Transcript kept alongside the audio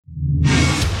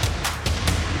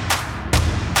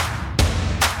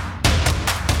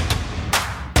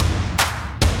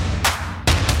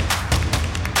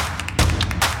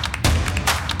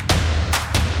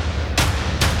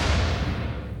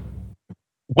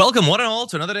Welcome, one and all,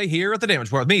 to another day here at the Damage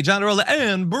Report with me, John Rolla,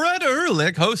 and Brett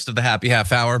Ehrlich, host of the Happy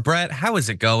Half Hour. Brett, how is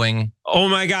it going? Oh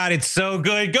my God, it's so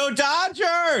good. Go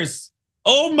Dodgers!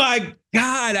 Oh my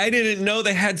God, I didn't know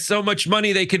they had so much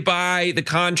money they could buy the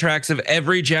contracts of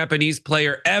every Japanese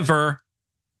player ever.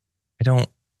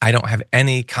 I don't have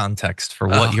any context for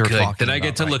what you're talking about. Did I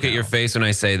get to look at your face when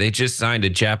I say they just signed a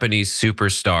Japanese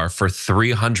superstar for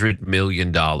 $300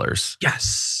 million?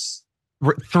 Yes.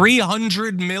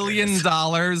 $300 million.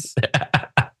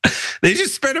 They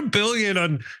just spent $1 billion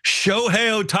on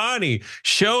Shohei Ohtani.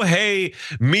 Shohei,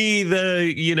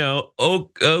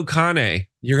 Okane.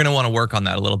 You're gonna want to work on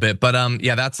that a little bit, but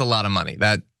yeah, that's a lot of money.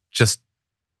 That just,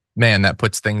 man, that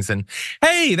puts things in.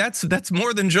 Hey, that's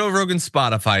more than Joe Rogan's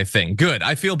Spotify thing. Good,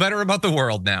 I feel better about the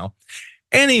world now.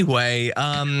 Anyway,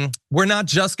 we're not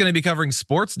just gonna be covering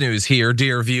sports news here,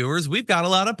 dear viewers. We've got a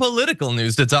lot of political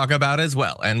news to talk about as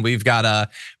well. And we've got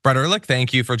Brett Ehrlich,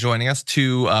 thank you for joining us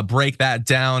to break that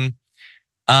down.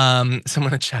 Someone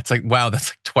in the chat's like, wow, that's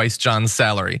like twice John's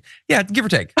salary. Yeah, give or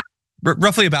take.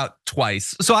 Roughly about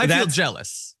twice. So I feel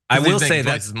jealous. I will say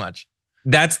that's as much.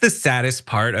 That's the saddest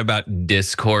part about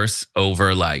discourse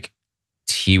over like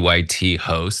TYT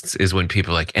hosts is when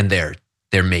people are like, and they're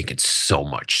making so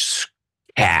much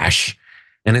cash.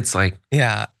 And it's like,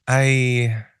 yeah.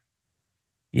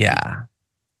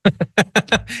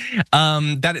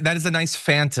 That is a nice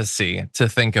fantasy to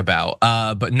think about.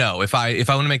 But no, if I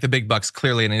want to make the big bucks,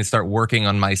 clearly I need to start working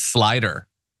on my slider.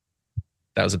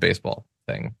 That was a baseball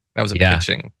thing. That was a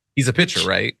pitching. He's a pitcher,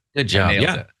 right? Good job.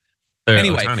 Yeah.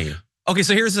 Anyway, okay,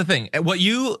 so here's the thing. What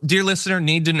you, dear listener,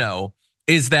 need to know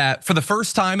is that for the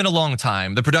first time in a long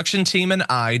time, the production team and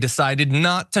I decided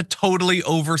not to totally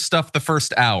overstuff the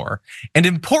first hour. And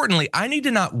importantly, I need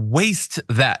to not waste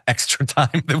that extra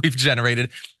time that we've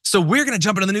generated. So we're gonna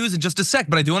jump into the news in just a sec,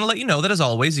 but I do wanna let you know that as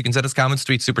always, you can send us comments,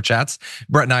 tweets, super chats.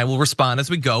 Brett and I will respond as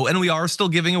we go. And we are still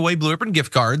giving away Blue Ribbon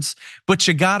gift cards, but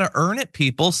you gotta earn it,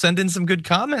 people. Send in some good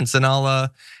comments and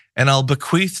I'll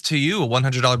bequeath to you a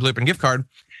 $100 Blue Ribbon gift card.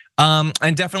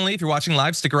 And definitely, if you're watching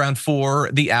live, stick around for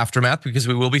the aftermath because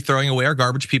we will be throwing away our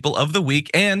garbage people of the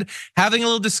week and having a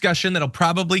little discussion that'll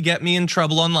probably get me in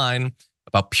trouble online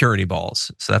about purity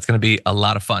balls. So that's gonna be a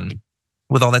lot of fun.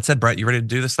 With all that said, Brett, you ready to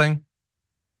do this thing?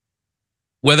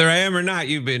 Whether I am or not,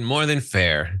 you've been more than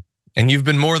fair. And you've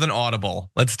been more than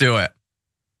audible. Let's do it.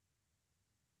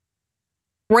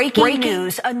 Breaking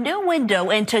news, a new window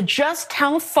into just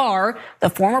how far the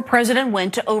former president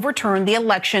went to overturn the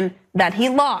election that he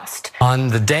lost. On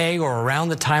the day or around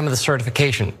the time of the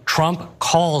certification, Trump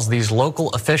calls these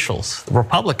local officials,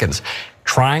 Republicans,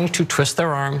 trying to twist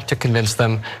their arm to convince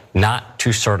them not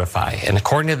to certify. And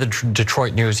according to the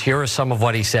Detroit News, here is some of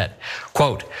what he said.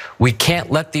 Quote, "We can't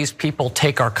let these people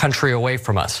take our country away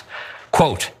from us."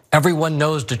 Quote, "Everyone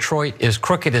knows Detroit is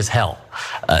crooked as hell."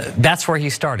 That's where he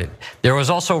started. There was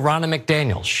also Ronna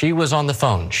McDaniel. She was on the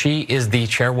phone. She is the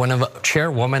chairwoman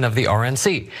of the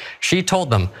RNC. She told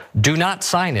them, "Do not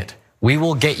sign it. We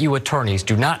will get you attorneys.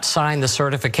 Do not sign the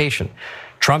certification."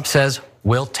 Trump says,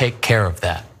 "We'll take care of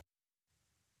that."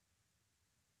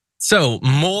 So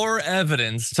more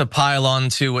evidence to pile on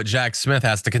to what Jack Smith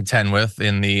has to contend with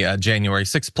in the January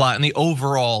 6th plot and the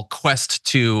overall quest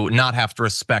to not have to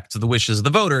respect the wishes of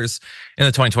the voters in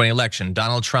the 2020 election.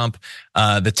 Donald Trump,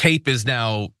 the tape is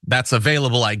now, that's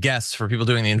available, I guess, for people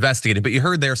doing the investigating. But you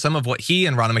heard there some of what he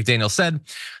and Ronna McDaniel said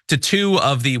to two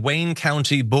of the Wayne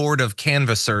County Board of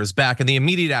Canvassers back in the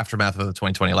immediate aftermath of the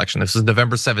 2020 election. This is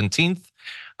November 17th.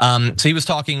 So he was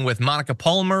talking with Monica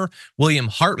Palmer, William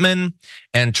Hartman,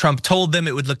 and Trump told them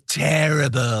it would look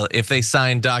terrible if they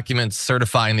signed documents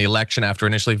certifying the election after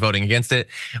initially voting against it.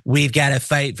 We've got to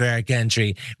fight for our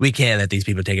country. We can't let these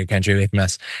people take our country away from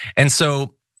us. And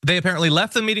so they apparently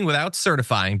left the meeting without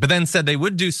certifying, but then said they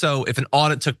would do so if an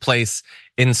audit took place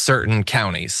in certain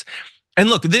counties. And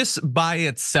look, this by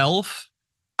itself,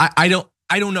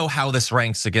 I don't know how this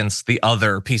ranks against the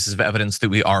other pieces of evidence that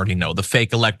we already know. The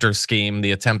fake elector scheme,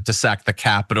 the attempt to sack the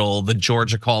Capitol, the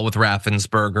Georgia call with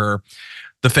Raffensperger,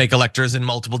 the fake electors in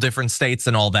multiple different states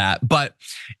and all that. But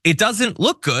it doesn't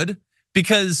look good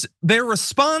because their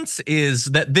response is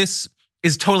that this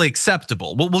is totally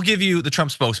acceptable. We'll give you the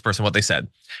Trump spokesperson what they said.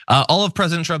 All of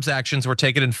President Trump's actions were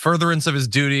taken in furtherance of his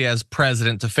duty as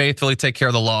president to faithfully take care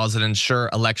of the laws and ensure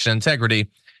election integrity,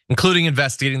 including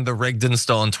investigating the rigged and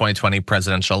stolen 2020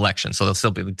 presidential election. So they'll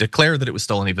still be declared that it was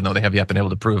stolen, even though they have yet been able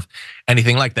to prove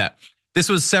anything like that. This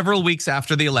was several weeks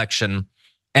after the election,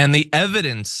 and the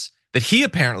evidence that he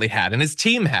apparently had and his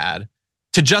team had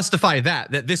to justify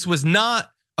that this was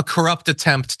not a corrupt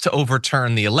attempt to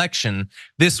overturn the election.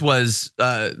 This was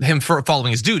him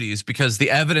following his duties, because the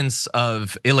evidence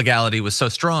of illegality was so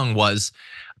strong. Was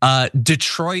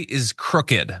Detroit is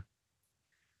crooked.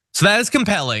 So that is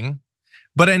compelling.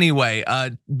 But anyway,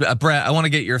 Brett, I want to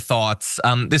get your thoughts.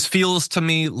 This feels to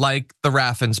me like the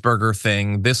Raffensperger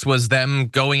thing. This was them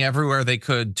going everywhere they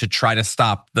could to try to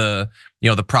stop the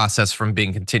process from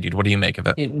being continued. What do you make of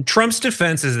it? Trump's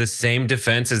defense is the same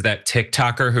defense as that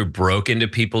TikToker who broke into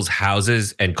people's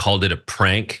houses and called it a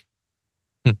prank.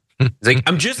 It's like,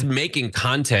 I'm just making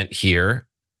content here.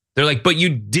 They're like, but you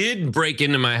did break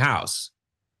into my house.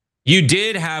 You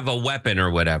did have a weapon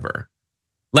or whatever.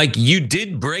 Like, you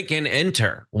did break and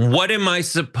enter. What am I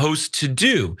supposed to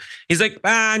do? He's like,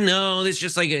 no, it's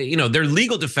just like, their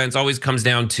legal defense always comes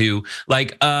down to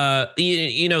like,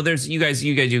 there's you guys,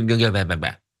 blah, blah, blah,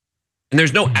 blah. And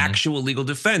there's no actual legal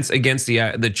defense against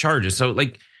the charges. So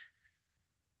like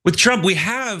with Trump, we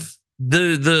have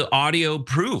the audio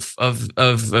proof of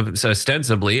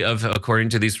ostensibly of, according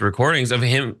to these recordings, of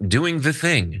him doing the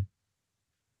thing.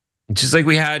 Just like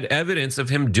we had evidence of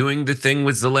him doing the thing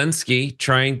with Zelensky,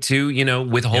 trying to,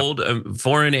 withhold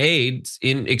foreign aid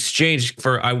in exchange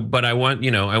for, but I want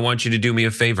you to do me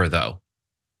a favor though.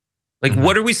 Like,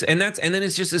 what are we, and then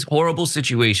it's just this horrible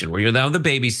situation where you're now the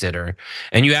babysitter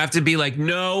and you have to be like,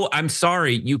 no, I'm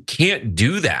sorry, you can't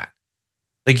do that.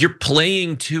 Like, you're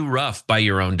playing too rough by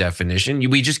your own definition.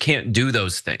 We just can't do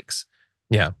those things.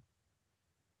 Yeah.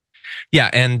 Yeah,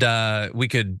 and we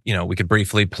could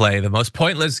briefly play the most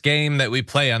pointless game that we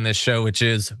play on this show, which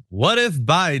is, what if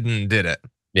Biden did it?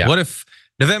 Yeah. What if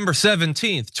November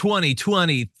 17th,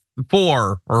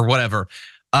 2024 or whatever,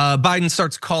 Biden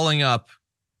starts calling up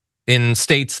in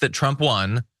states that Trump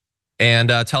won and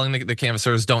telling the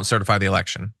canvassers don't certify the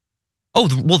election? Oh,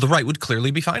 well, the right would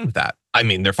clearly be fine with that. I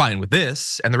mean, they're fine with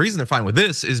this. And the reason they're fine with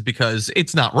this is because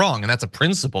it's not wrong. And that's a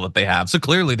principle that they have. So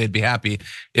clearly they'd be happy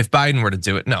if Biden were to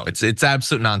do it. No, it's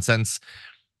absolute nonsense.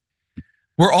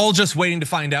 We're all just waiting to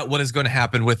find out what is going to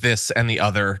happen with this and the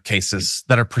other cases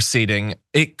that are proceeding.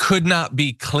 It could not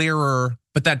be clearer,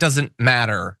 but that doesn't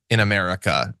matter in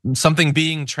America. Something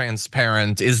being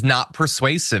transparent is not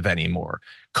persuasive anymore.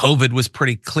 COVID was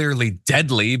pretty clearly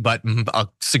deadly, but a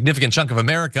significant chunk of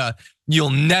America, you'll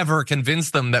never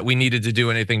convince them that we needed to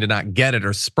do anything to not get it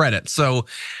or spread it. So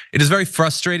it is very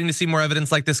frustrating to see more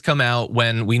evidence like this come out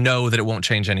when we know that it won't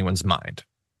change anyone's mind.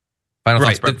 Final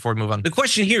thoughts, Brett, before we move on. The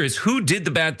question here is, who did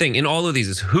the bad thing? In all of these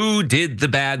is, who did the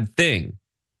bad thing?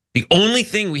 The only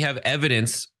thing we have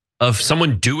evidence of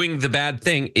someone doing the bad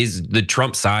thing is the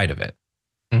Trump side of it.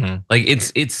 Like,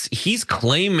 he's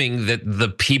claiming that the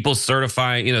people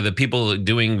certifying, the people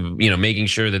doing, making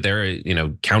sure that they're,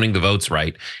 counting the votes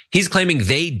right. He's claiming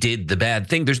they did the bad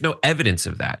thing. There's no evidence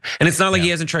of that. And it's not like he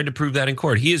hasn't tried to prove that in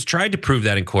court. He has tried to prove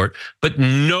that in court, but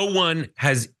no one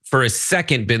has for a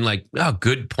second been like, oh,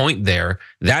 good point there.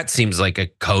 That seems like a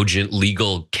cogent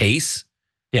legal case.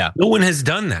 Yeah. No one has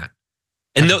done that.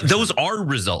 And those are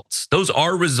results. Those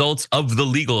are results of the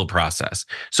legal process.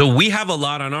 So we have a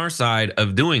lot on our side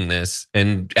of doing this.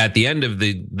 And at the end of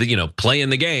the playing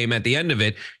the game, at the end of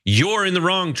it, you're in the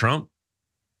wrong, Trump.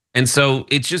 And so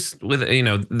it's just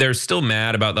they're still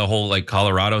mad about the whole like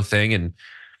Colorado thing,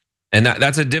 and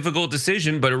that's a difficult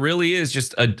decision, but it really is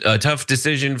just a tough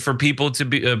decision for people to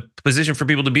be, a position for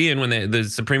people to be in when the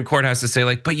Supreme Court has to say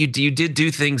like, but you did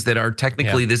do things that are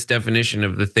technically this definition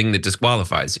of the thing that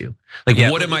disqualifies you. Like,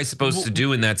 what am I supposed to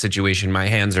do in that situation? My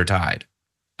hands are tied.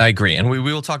 I agree, and we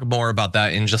will talk more about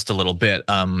that in just a little bit.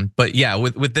 But yeah,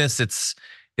 with this, it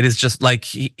is just like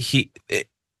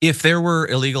if there were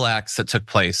illegal acts that took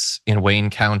place in Wayne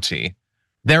County,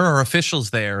 there are officials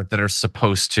there that are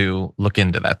supposed to look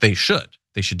into that. They should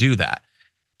do that.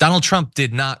 Donald Trump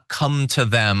did not come to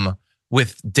them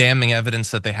with damning evidence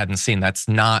that they hadn't seen. That's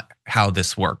not how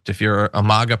this worked. If you're a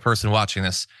MAGA person watching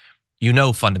this,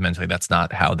 fundamentally that's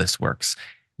not how this works.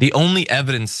 The only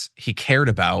evidence he cared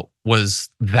about was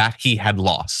that he had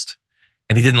lost,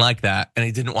 and he didn't like that, and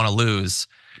he didn't want to lose.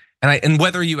 And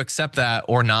whether you accept that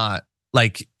or not,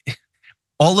 like,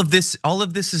 all of this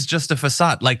is just a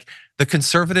facade. Like, the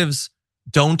conservatives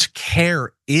don't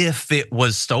care if it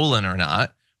was stolen or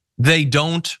not. They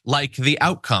don't like the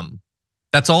outcome.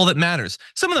 That's all that matters.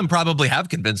 Some of them probably have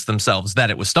convinced themselves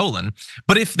that it was stolen,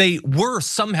 but if they were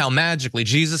somehow magically,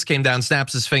 Jesus came down,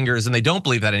 snaps his fingers, and they don't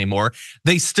believe that anymore,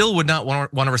 they still would not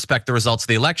want to respect the results of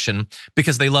the election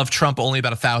because they love Trump only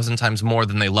about 1,000 times more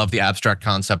than they love the abstract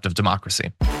concept of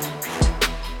democracy.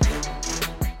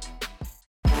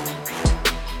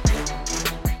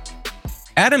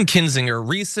 Adam Kinzinger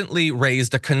recently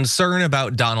raised a concern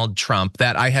about Donald Trump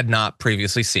that I had not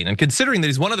previously seen. And considering that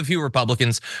he's one of the few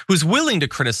Republicans who's willing to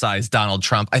criticize Donald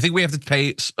Trump, I think we have to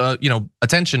pay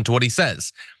attention to what he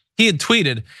says. He had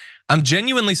tweeted, "I'm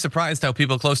genuinely surprised how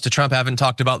people close to Trump haven't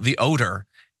talked about the odor.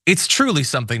 It's truly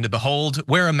something to behold.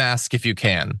 Wear a mask if you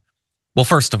can." Well,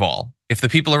 first of all, if the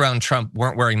people around Trump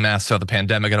weren't wearing masks throughout the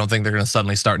pandemic, I don't think they're gonna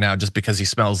suddenly start now just because he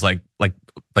smells like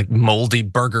moldy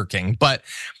Burger King.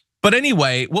 But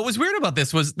anyway, what was weird about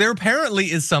this was there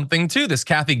apparently is something to this.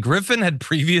 Kathy Griffin had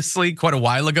previously, quite a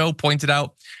while ago, pointed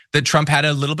out that Trump had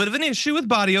a little bit of an issue with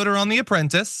body odor on The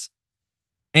Apprentice.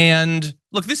 And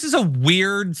look, this is a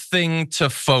weird thing to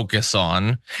focus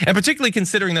on, and particularly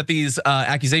considering that these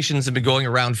accusations have been going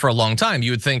around for a long time.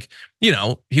 You would think,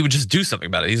 he would just do something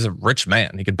about it. He's a rich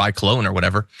man, he could buy cologne or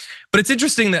whatever. But it's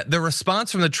interesting that the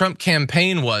response from the Trump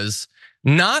campaign was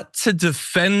not to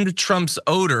defend Trump's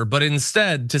odor, but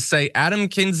instead to say Adam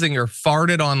Kinzinger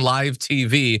farted on live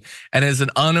TV and is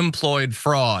an unemployed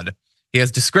fraud. He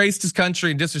has disgraced his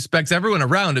country and disrespects everyone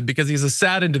around him because he's a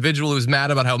sad individual who's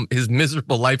mad about how his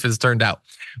miserable life has turned out,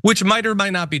 which might or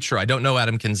might not be true. I don't know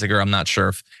Adam Kinzinger. I'm not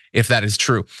sure if that is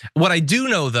true. What I do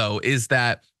know, though, is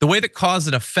that the way that cause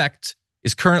and effect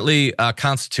is currently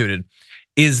constituted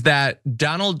is that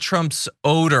Donald Trump's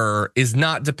odor is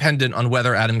not dependent on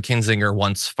whether Adam Kinzinger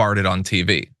once farted on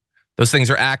TV. Those things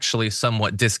are actually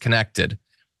somewhat disconnected.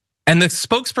 And the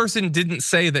spokesperson didn't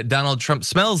say that Donald Trump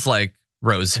smells like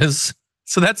roses.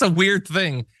 So that's a weird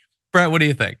thing. Brett, what do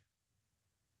you think?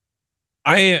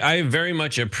 I very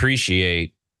much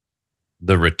appreciate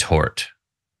the retort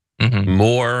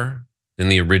more than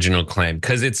the original claim,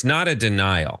 because it's not a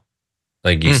denial,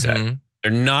 like you said.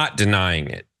 They're not denying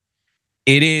it.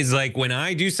 It is like when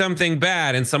I do something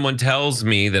bad and someone tells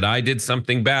me that I did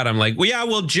something bad, I'm like, well, yeah,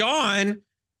 well, John,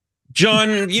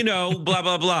 blah,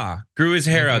 blah, blah, grew his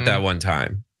hair out that one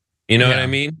time. You know what I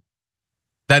mean?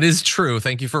 That is true.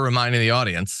 Thank you for reminding the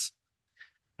audience.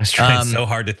 I was trying so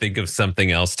hard to think of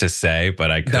something else to say, but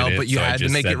I couldn't. No, but you had to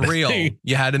make it real.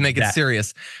 You had to make it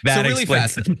serious. That so really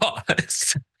fast.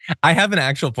 I have an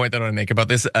actual point that I want to make about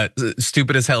this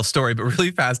stupid as hell story, but really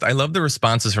fast. I love the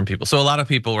responses from people. So a lot of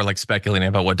people were like speculating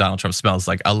about what Donald Trump smells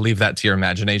like. I'll leave that to your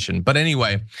imagination. But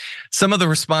anyway, some of the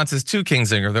responses to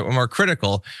Kinzinger that were more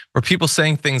critical were people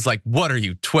saying things like, "What are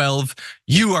you, 12?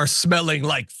 You are smelling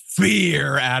like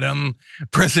fear, Adam.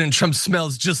 President Trump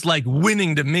smells just like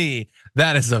winning to me.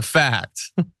 That is a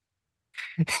fact."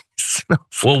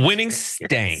 Well, winning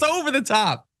stinks. So over the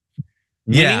top.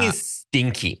 Winning is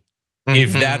stinky.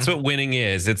 If that's what winning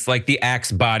is, it's like the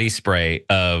Axe body spray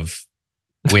of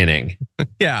winning.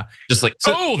 Yeah. Just like,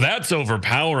 oh, that's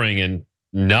overpowering and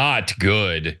not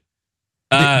good.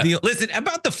 Listen,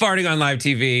 about the farting on live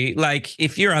TV, like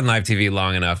if you're on live TV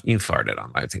long enough, you farted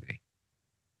on live TV.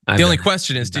 The only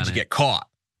question is, did you get caught?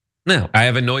 No, I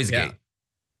have a noise gate.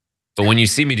 But when you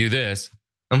see me do this.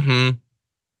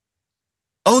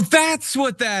 Oh, that's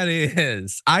what that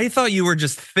is. I thought you were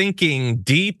just thinking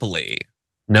deeply.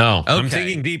 No, okay. I'm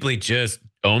thinking deeply, just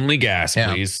only gas,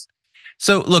 please.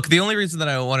 So look, the only reason that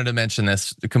I wanted to mention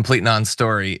this complete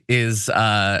non-story is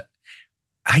I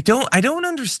don't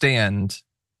understand.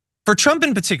 For Trump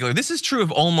in particular, this is true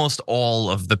of almost all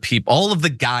of the people, all of the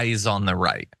guys on the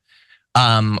right,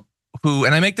 who,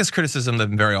 and I make this criticism of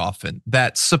them very often,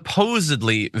 that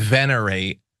supposedly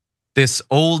venerate this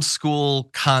old school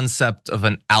concept of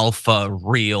an alpha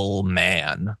real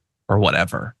man or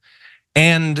whatever.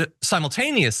 And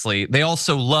simultaneously, they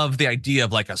also love the idea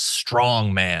of like a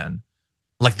strong man,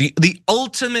 like the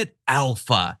ultimate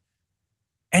alpha.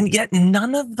 And yet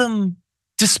none of them,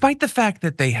 despite the fact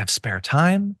that they have spare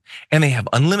time and they have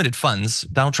unlimited funds,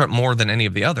 Donald Trump more than any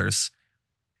of the others,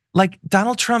 like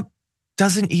Donald Trump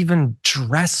doesn't even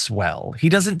dress well. He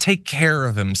doesn't take care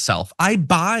of himself. I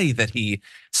buy that he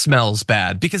smells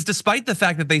bad because despite the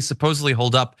fact that they supposedly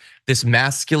hold up this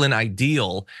masculine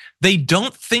ideal, they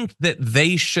don't think that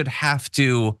they should have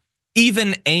to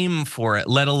even aim for it,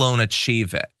 let alone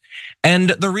achieve it.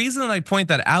 And the reason that I point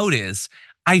that out is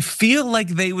I feel like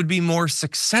they would be more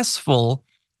successful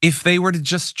if they were to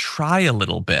just try a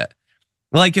little bit.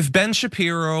 Like if Ben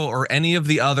Shapiro or any of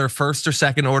the other first or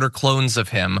second order clones of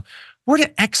him were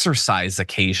to exercise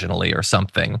occasionally or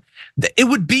something, it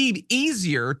would be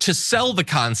easier to sell the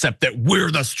concept that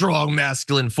we're the strong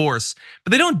masculine force.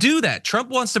 But they don't do that. Trump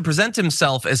wants to present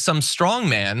himself as some strong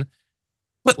man,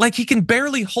 but like he can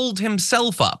barely hold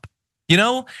himself up. I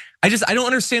don't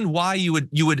understand why you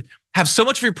would have so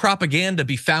much of your propaganda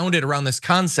be founded around this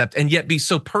concept and yet be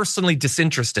so personally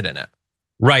disinterested in it.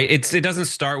 Right, it doesn't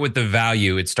start with the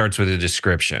value, it starts with a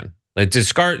description. It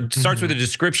starts with a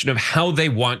description of how they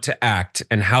want to act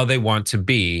and how they want to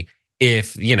be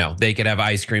if, they could have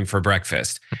ice cream for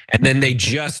breakfast. And then they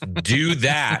just do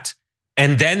that.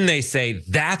 And then they say,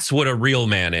 that's what a real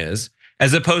man is,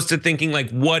 as opposed to thinking like,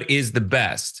 what is the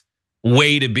best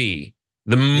way to be?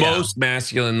 The most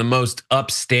masculine, the most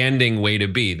upstanding way to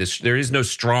be. There is no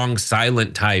strong,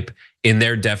 silent type in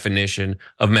their definition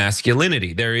of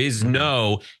masculinity. There is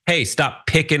no, hey, stop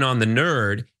picking on the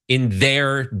nerd in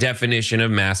their definition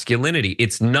of masculinity.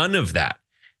 It's none of that.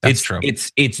 That's true.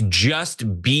 It's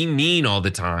just be mean all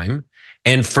the time,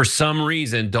 and for some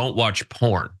reason, don't watch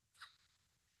porn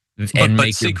and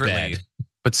make your bed.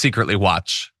 But secretly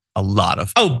watch a lot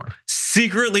of porn.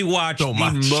 Secretly watch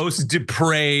the most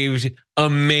depraved,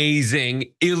 amazing,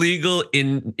 illegal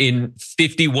in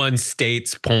 51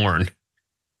 states porn.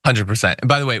 100%. And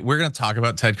by the way, we're going to talk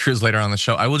about Ted Cruz later on the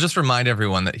show. I will just remind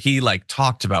everyone that he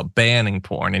talked about banning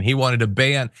porn, and he wanted to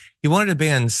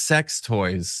ban sex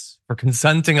toys for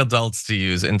consenting adults to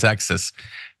use in Texas.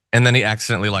 And then he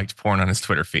accidentally liked porn on his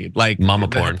Twitter feed. Mama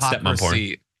porn, stepmom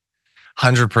porn.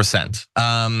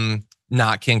 100%.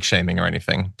 Not kink shaming or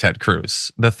anything, Ted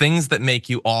Cruz. The things that make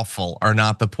you awful are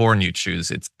not the porn you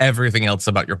choose. It's everything else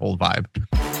about your whole vibe.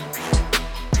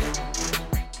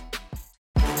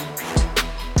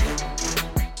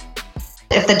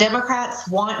 If the Democrats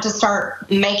want to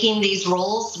start making these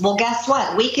rules, well, guess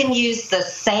what? We can use the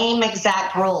same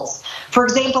exact rules. For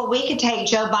example, we could take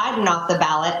Joe Biden off the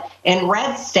ballot in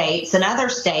red states and other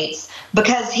states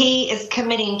because he is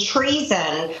committing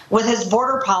treason with his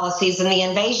border policies, and the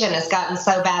invasion has gotten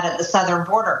so bad at the southern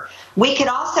border. We could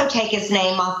also take his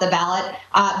name off the ballot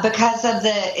because of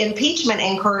the impeachment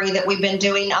inquiry that we've been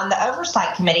doing on the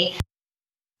Oversight Committee.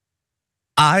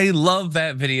 I love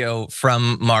that video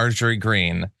from Marjorie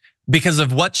Greene because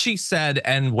of what she said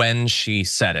and when she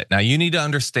said it. Now, you need to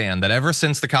understand that ever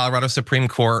since the Colorado Supreme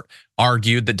Court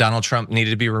argued that Donald Trump needed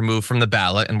to be removed from the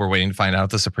ballot, and we're waiting to find out if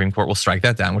the Supreme Court will strike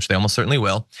that down, which they almost certainly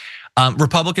will,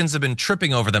 Republicans have been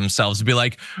tripping over themselves to be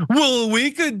like, well, we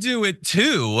could do it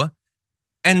too.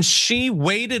 And she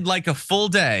waited like a full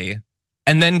day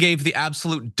and then gave the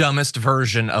absolute dumbest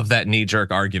version of that knee-jerk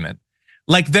argument.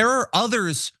 There are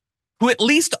others who at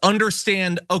least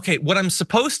understand, okay, what I'm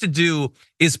supposed to do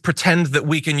is pretend that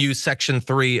we can use Section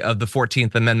 3 of the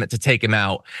 14th Amendment to take him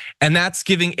out. And that's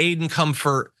giving aid and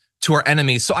comfort to our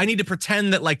enemies. So I need to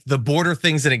pretend that the border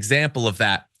thing's an example of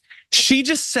that. She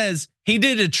just says he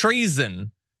did a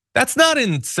treason. That's not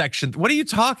in Section. What are you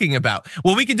talking about?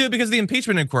 Well, we can do it because of the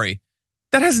impeachment inquiry.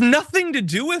 That has nothing to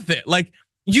do with it.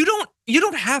 You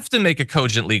don't have to make a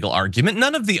cogent legal argument.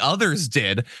 None of the others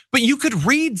did, but you could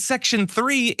read Section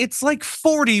 3. It's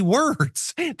 40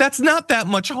 words. That's not that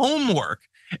much homework.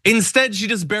 Instead, she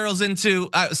just barrels into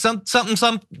some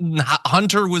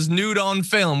Hunter was nude on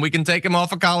film. We can take him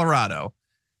off of Colorado.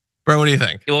 Bro, what do you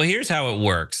think? Well, here's how it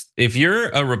works. If you're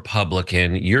a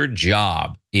Republican, your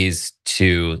job is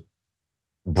to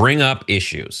bring up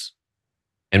issues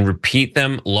and repeat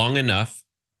them long enough,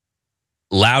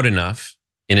 loud enough,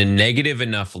 in a negative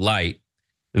enough light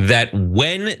that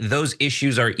when those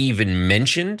issues are even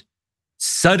mentioned,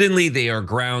 suddenly they are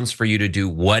grounds for you to do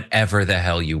whatever the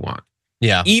hell you want.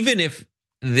 Yeah. Even if,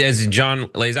 as John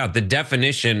lays out, the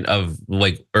definition of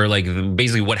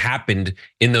basically what happened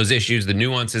in those issues, the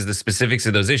nuances, the specifics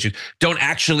of those issues don't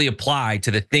actually apply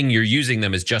to the thing you're using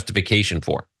them as justification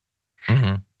for.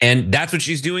 Mm-hmm. And that's what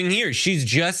she's doing here. She's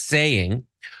just saying,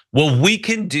 well, we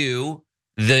can do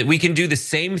the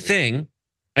same thing.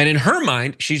 And in her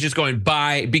mind, she's just going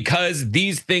because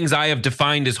these things I have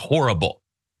defined as horrible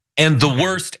and the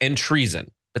worst and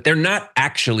treason, but they're not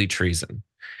actually treason.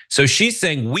 So she's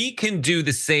saying we can do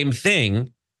the same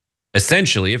thing.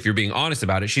 Essentially, if you're being honest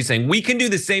about it, she's saying we can do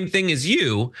the same thing as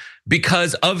you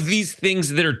because of these things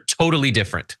that are totally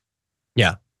different.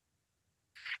 Yeah.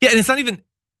 Yeah, and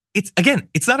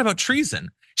it's not about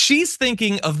treason. She's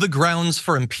thinking of the grounds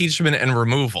for impeachment and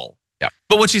removal. Yeah.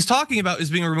 But what she's talking about is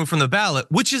being removed from the ballot,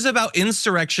 which is about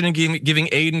insurrection and giving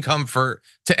aid and comfort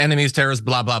to enemies, terrorists,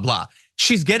 blah, blah, blah.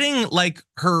 She's getting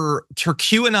her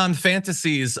QAnon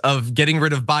fantasies of getting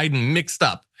rid of Biden mixed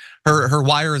up. Her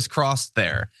wires crossed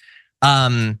there.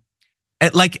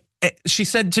 She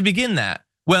said to begin that,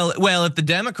 well, if the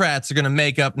Democrats are gonna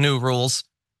make up new rules,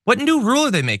 what new rule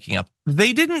are they making up?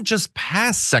 They didn't just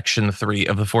pass Section 3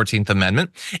 of the 14th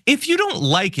Amendment. If you don't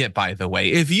like it, by the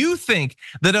way, if you think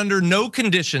that under no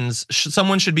conditions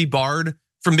someone should be barred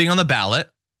from being on the ballot,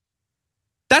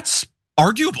 that's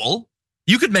arguable.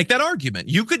 You could make that argument.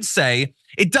 You could say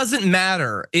it doesn't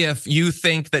matter if you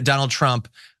think that Donald Trump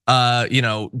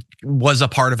was a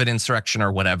part of an insurrection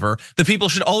or whatever. The people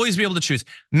should always be able to choose.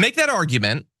 Make that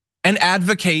argument. and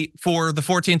advocate for the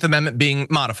 14th Amendment being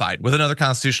modified with another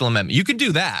constitutional amendment. You can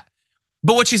do that.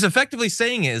 But what she's effectively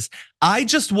saying is, I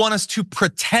just want us to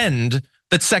pretend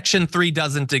that Section 3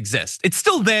 doesn't exist. It's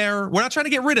still there. We're not trying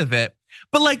to get rid of it.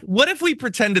 But like, what if we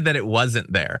pretended that it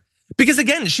wasn't there? Because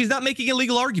again, she's not making a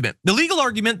legal argument. The legal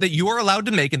argument that you are allowed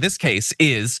to make in this case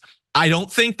is, I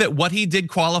don't think that what he did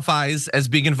qualifies as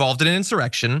being involved in an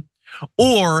insurrection,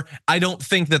 or I don't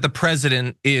think that the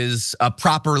president is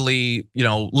properly,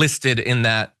 listed in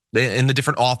the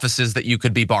different offices that you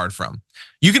could be barred from.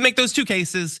 You can make those two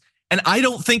cases, and I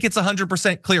don't think it's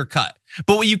 100% clear cut.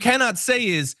 But what you cannot say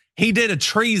is he did a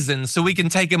treason, so we can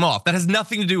take him off. That has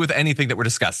nothing to do with anything that we're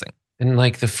discussing. And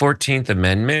like the 14th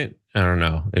Amendment, I don't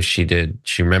know if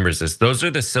she remembers this. Those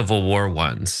are the Civil War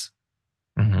ones.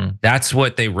 That's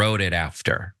what they wrote it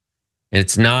after.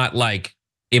 It's not like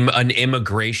an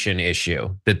immigration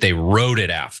issue that they wrote it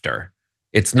after.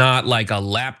 It's not like a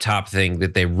laptop thing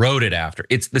that they wrote it after.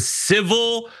 It's the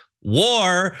Civil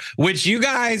War, which you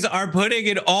guys are putting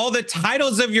in all the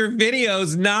titles of your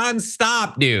videos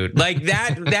nonstop, dude. Like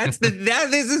this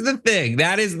is the thing.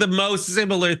 That is the most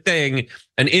similar thing.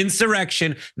 An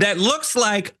insurrection that looks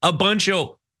like a bunch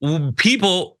of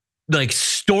people like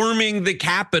storming the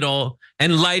Capitol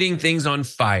and lighting things on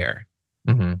fire.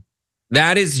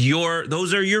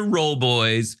 Those are your role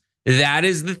boys. That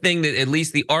is the thing that at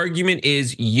least the argument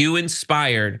is you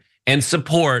inspired and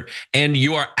support, and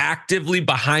you are actively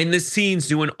behind the scenes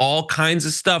doing all kinds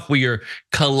of stuff where you're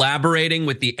collaborating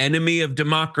with the enemy of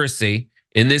democracy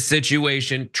in this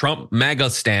situation, Trump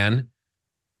MAGA-stan.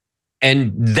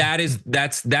 And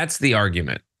that's the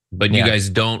argument. But you guys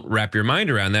don't wrap your mind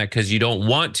around that because you don't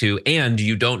want to, and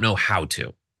you don't know how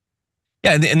to.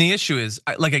 Yeah, and the issue is,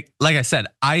 like I said,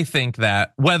 I think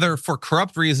that whether for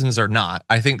corrupt reasons or not,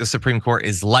 I think the Supreme Court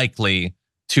is likely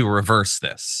to reverse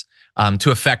this,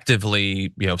 to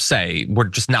effectively, say we're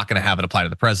just not going to have it apply to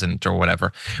the president or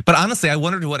whatever. But honestly, I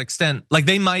wonder to what extent, like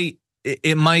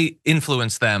it might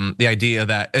influence them, the idea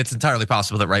that it's entirely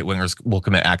possible that right wingers will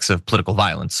commit acts of political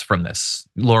violence from this.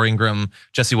 Laura Ingraham,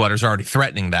 Jesse Waters are already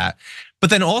threatening that.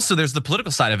 But then also there's the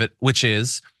political side of it, which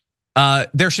is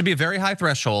there should be a very high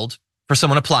threshold for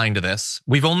someone applying to this.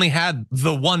 We've only had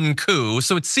the one coup,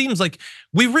 so it seems like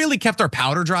we really kept our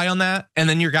powder dry on that. And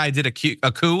then your guy did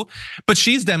a coup, but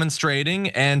she's demonstrating,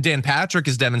 and Dan Patrick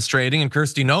is demonstrating, and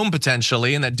Kirsty Noem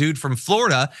potentially, and that dude from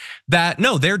Florida, that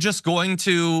no, they're just going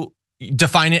to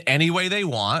define it any way they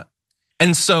want.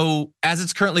 And so as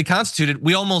it's currently constituted,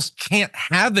 we almost can't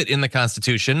have it in the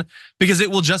Constitution because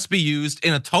it will just be used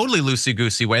in a totally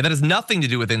loosey-goosey way that has nothing to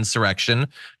do with insurrection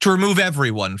to remove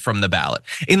everyone from the ballot.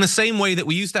 In the same way that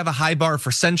we used to have a high bar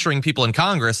for censuring people in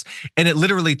Congress, and it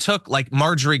literally took like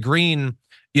Marjorie Greene,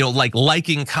 like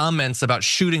liking comments about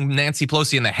shooting Nancy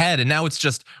Pelosi in the head, and now it's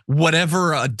just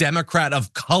whatever a Democrat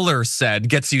of color said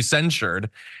gets you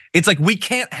censured. It's like we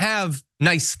can't have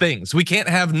nice things. We can't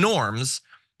have norms,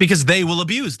 because they will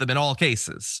abuse them in all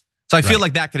cases. So I feel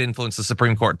like that could influence the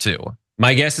Supreme Court too.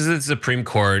 My guess is that the Supreme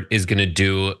Court is going to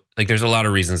do, like there's a lot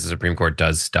of reasons the Supreme Court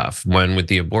does stuff. One, with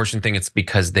the abortion thing, it's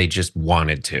because they just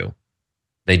wanted to.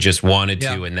 They just wanted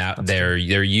to, and that they're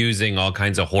using all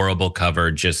kinds of horrible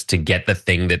cover just to get the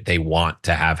thing that they want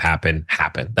to have happen.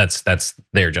 That's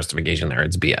their justification there.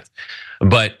 It's BS.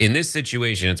 But in this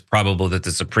situation, it's probable that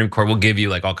the Supreme Court will give you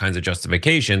like all kinds of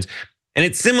justifications. And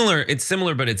it's similar,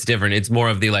 but it's different. It's more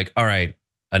of the like, all right,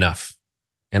 enough.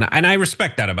 And I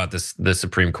respect that about the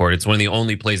Supreme Court. It's one of the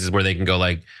only places where they can go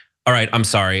like, all right, I'm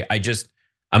sorry.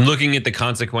 I'm looking at the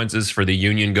consequences for the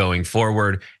union going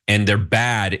forward, and they're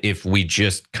bad if we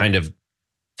just kind of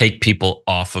take people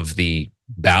off of the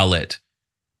ballot,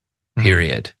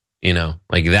 period.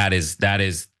 Like that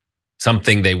is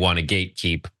something they want to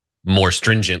gatekeep more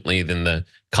stringently than the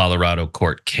Colorado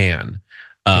court can.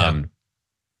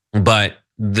 But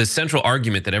the central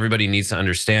argument that everybody needs to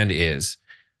understand is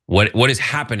what is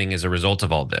happening as a result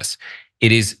of all this.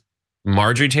 It is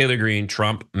Marjorie Taylor Greene,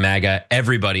 Trump, MAGA,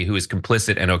 everybody who is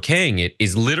complicit and okaying it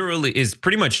is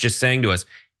pretty much just saying to us,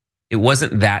 it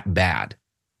wasn't that bad.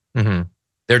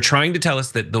 They're trying to tell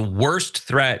us that the worst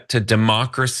threat to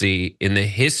democracy in the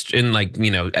history,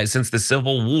 since the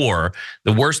Civil War,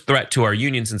 the worst threat to our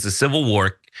union since the Civil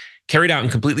War, carried out in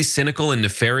completely cynical and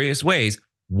nefarious ways,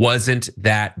 wasn't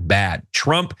that bad.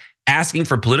 Trump asking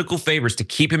for political favors to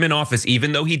keep him in office,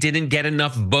 even though he didn't get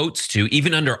enough votes to,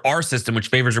 even under our system, which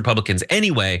favors Republicans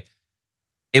anyway,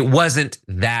 it wasn't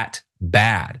that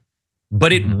bad.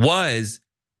 But it was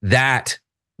that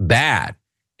bad.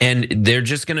 And they're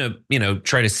just gonna,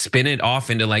 try to spin it off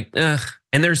into like, ugh.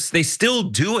 And they still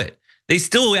do it. They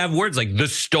still have words like the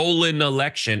stolen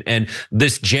election and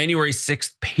this January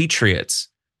 6th patriots.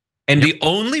 And the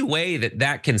only way that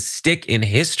that can stick in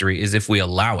history is if we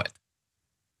allow it.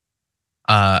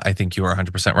 I think you are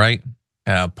 100% right.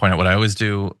 Point out what I always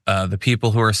do. The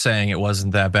people who are saying it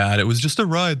wasn't that bad, it was just a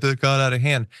ride that got out of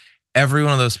hand. Every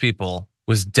one of those people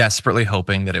was desperately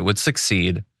hoping that it would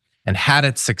succeed. And had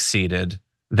it succeeded,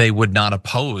 they would not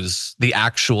oppose the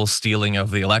actual stealing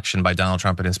of the election by Donald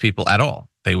Trump and his people at all.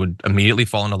 They would immediately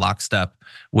fall into lockstep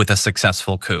with a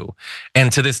successful coup.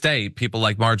 And to this day, people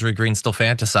like Marjorie Greene still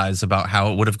fantasize about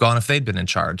how it would have gone if they'd been in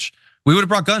charge. We would have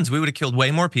brought guns, we would have killed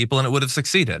way more people, and it would have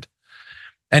succeeded.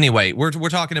 Anyway, we're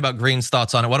talking about Greene's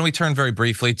thoughts on it. Why don't we turn very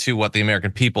briefly to what the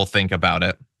American people think about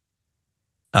it?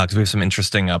 Because we have some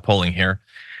interesting polling here.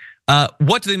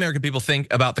 What do the American people think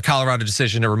about the Colorado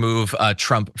decision to remove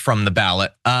Trump from the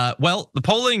ballot? Well, the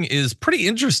polling is pretty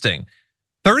interesting.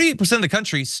 38% of the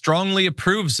country strongly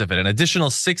approves of it. An additional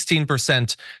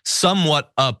 16%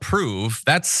 somewhat approve.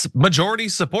 That's majority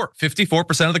support.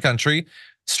 54% of the country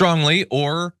strongly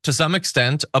or to some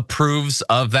extent approves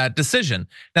of that decision.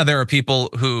 Now, there are people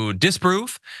who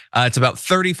disapprove. It's about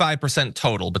 35%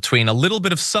 total between a little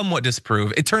bit of somewhat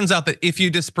disapprove. It turns out that if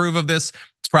you disapprove of this,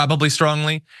 it's probably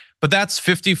strongly. But that's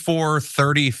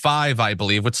 54-35, I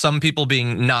believe, with some people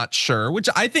being not sure, which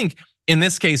I think in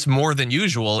this case more than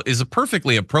usual is a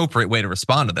perfectly appropriate way to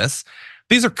respond to this.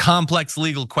 These are complex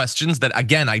legal questions that,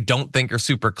 again, I don't think are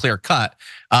super clear cut,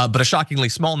 but a shockingly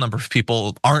small number of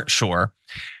people aren't sure.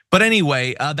 But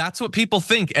anyway, that's what people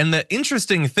think. And the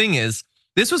interesting thing is,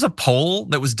 this was a poll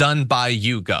that was done by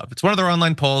YouGov. It's one of their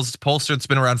online polls. Pollster that's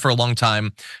been around for a long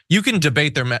time. You can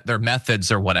debate their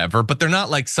methods or whatever, but they're not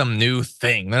like some new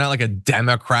thing. They're not like a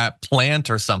Democrat plant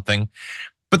or something.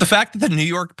 But the fact that the New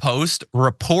York Post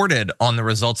reported on the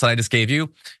results that I just gave you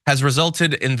has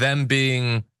resulted in them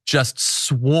being just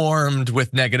swarmed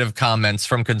with negative comments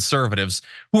from conservatives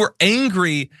who are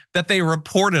angry that they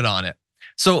reported on it.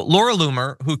 So Laura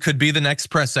Loomer, who could be the next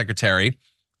press secretary,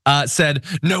 said,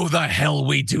 "No, the hell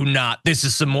we do not. This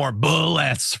is some more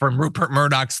bullets from Rupert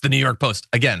Murdoch's The New York Post."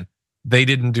 Again, they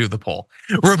didn't do the poll.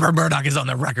 Rupert Murdoch is on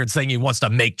the record saying he wants to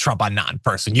make Trump a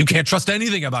non-person. You can't trust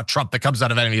anything about Trump that comes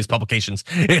out of any of his publications.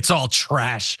 It's all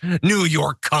trash. New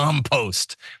York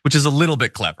Compost, which is a little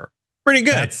bit clever. Pretty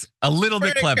good. That's a little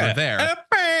bit clever there.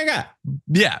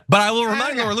 Yeah, but I will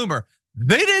remind Laura Loomer,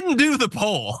 they didn't do the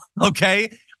poll,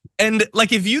 okay? And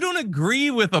like, if you don't agree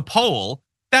with a poll,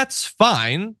 that's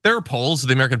fine. There are polls of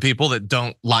the American people that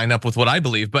don't line up with what I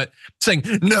believe, but saying,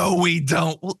 no, we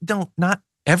don't. Well, not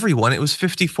everyone. It was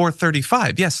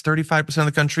 54-35. Yes, 35% of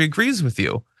the country agrees with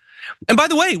you. And by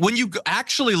the way, when you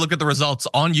actually look at the results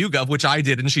on YouGov, which I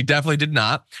did and she definitely did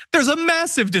not, there's a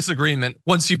massive disagreement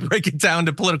once you break it down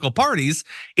to political parties.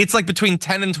 It's like between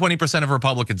 10 and 20% of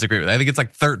Republicans agree with it. I think it's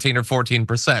like 13 or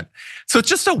 14%. So it's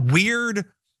just a weird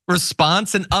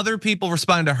response. And other people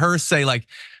responding to her say like,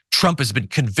 Trump has been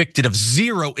convicted of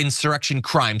 0 insurrection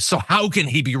crimes, so how can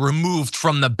he be removed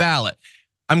from the ballot?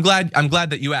 I'm glad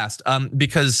that you asked,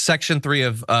 because Section 3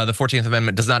 of the 14th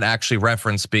Amendment does not actually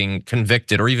reference being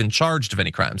convicted or even charged of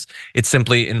any crimes. It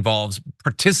simply involves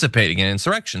participating in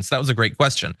insurrections. So that was a great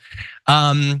question.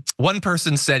 One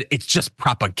person said it's just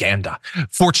propaganda.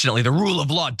 Fortunately, the rule of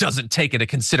law doesn't take into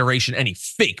consideration any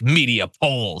fake media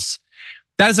polls.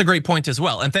 That is a great point as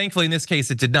well. And thankfully, in this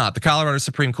case, it did not. The Colorado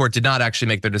Supreme Court did not actually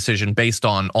make their decision based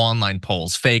on online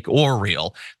polls, fake or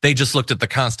real. They just looked at the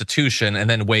Constitution and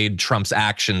then weighed Trump's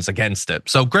actions against it.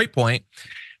 So great point.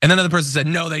 And then another person said,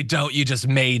 no, they don't. You just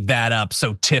made that up.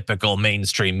 So typical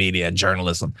mainstream media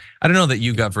journalism. I don't know that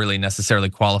YouGov really necessarily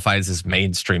qualifies as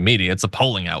mainstream media. It's a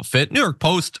polling outfit. New York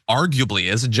Post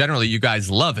arguably is. Generally, you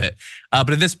guys love it. But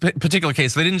in this particular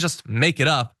case, they didn't just make it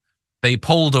up. They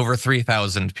polled over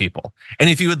 3,000 people. And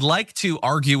if you would like to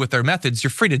argue with their methods,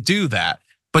 you're free to do that.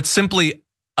 But simply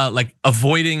like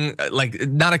avoiding, like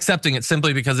not accepting it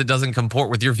simply because it doesn't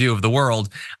comport with your view of the world,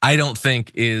 I don't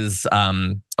think is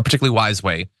a particularly wise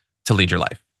way to lead your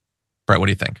life. Brett, what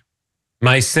do you think?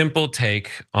 My simple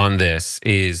take on this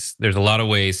is there's a lot of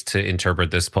ways to interpret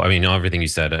this poll. I mean, everything you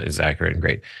said is accurate and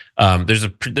great. There's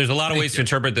a lot of ways to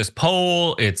interpret this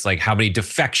poll. It's like how many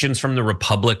defections from the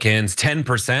Republicans,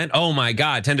 10%. Oh my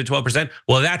God, 10 to 12%.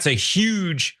 Well, that's a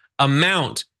huge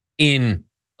amount in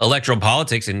electoral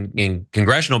politics and in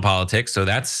congressional politics. So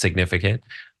that's significant.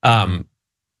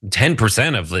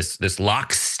 10% of this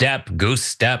lockstep, goose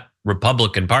step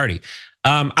Republican Party.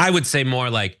 I would say more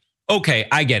like, okay,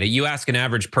 I get it. You ask an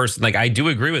average person, like I do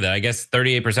agree with it. I guess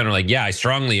 38% are like, yeah, I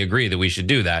strongly agree that we should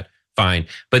do that. Fine,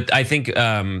 but I think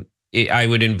I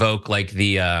would invoke like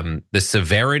the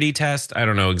severity test. I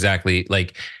don't know exactly.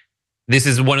 Like this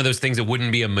is one of those things that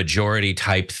wouldn't be a majority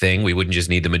type thing. We wouldn't just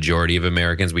need the majority of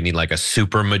Americans. We need like a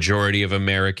super majority of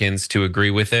Americans to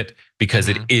agree with it because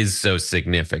it is so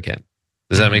significant.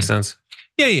 Does that make sense?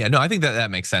 Yeah. No, I think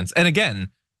that makes sense. And again,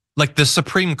 like the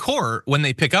Supreme Court, when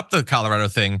they pick up the Colorado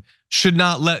thing, should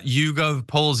not let YouGov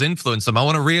polls influence them. I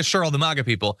want to reassure all the MAGA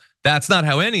people, that's not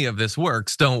how any of this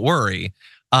works. Don't worry.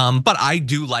 But I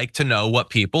do like to know what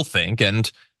people think. And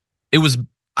it was,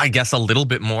 I guess, a little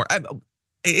bit more.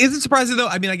 Is it surprising though?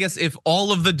 I mean, I guess if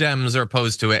all of the Dems are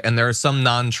opposed to it and there are some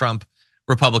non-Trump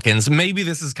Republicans, maybe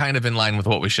this is kind of in line with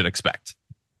what we should expect.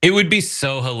 It would be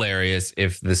so hilarious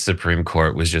if the Supreme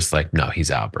Court was just like, no,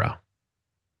 he's out, bro.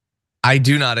 I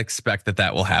do not expect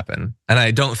that will happen. And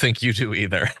I don't think you do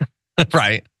either,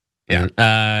 right? Yeah.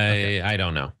 I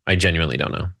don't know. I genuinely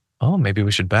don't know. Oh, maybe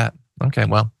we should bet. Okay,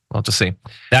 well, we'll just see.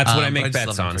 That's what I make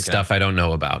bets on, stuff I don't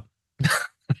know about.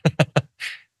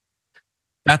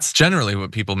 That's generally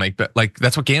what people make bet. Like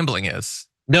that's what gambling is.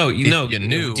 No, you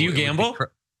knew. Do you gamble?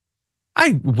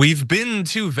 We've been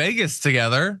to Vegas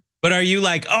together. But are you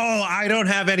like, oh, I don't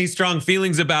have any strong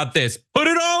feelings about this. Put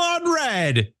it all on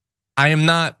red. I am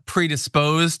not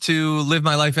predisposed to live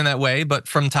my life in that way, but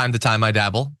from time to time I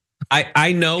dabble.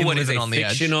 I know what is a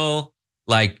fictional,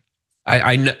 like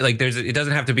I know, like it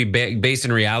doesn't have to be based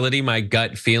in reality, my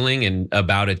gut feeling and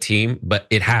about a team, but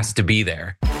it has to be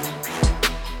there.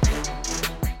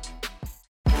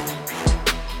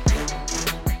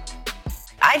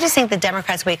 I just think the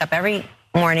Democrats wake up every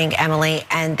morning, Emily,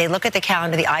 and they look at the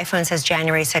calendar. The iPhone says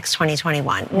January 6,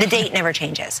 2021. The date never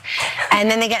changes. And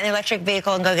then they get an electric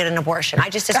vehicle and go get an abortion. I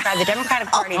just described the Democratic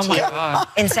Party to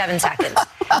you in 7 seconds.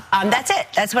 That's it.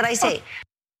 That's what I see.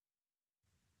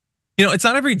 You know, it's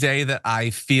not every day that I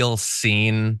feel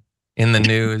seen in the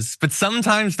news, but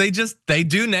sometimes they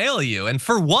do nail you. And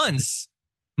for once,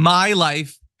 my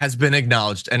life has been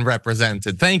acknowledged and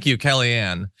represented. Thank you,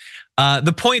 Kellyanne.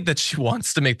 The point that she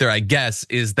wants to make there, I guess,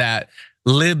 is that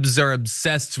libs are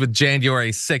obsessed with January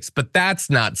 6th, but that's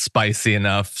not spicy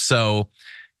enough. So,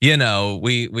 you know,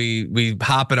 we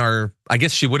hop in our, I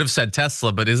guess she would have said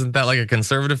Tesla, but isn't that like a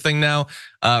conservative thing now?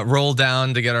 Roll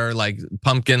down to get our like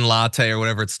pumpkin latte or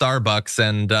whatever at Starbucks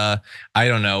and I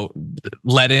don't know,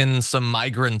 let in some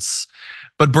migrants.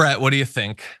 But Brett, what do you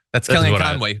think? That's Kellyanne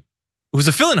Conway, who's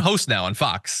a fill-in host now on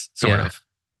Fox, sort of.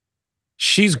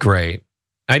 She's great.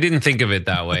 I didn't think of it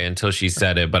that way until she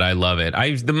said it, but I love it.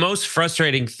 The most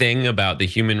frustrating thing about the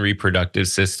human reproductive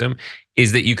system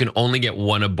is that you can only get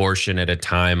one abortion at a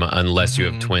time unless you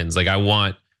have twins. Like I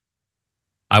want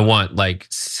like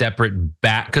separate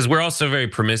because we're also very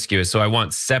promiscuous. So I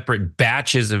want separate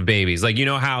batches of babies. Like, you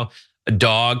know how a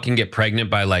dog can get pregnant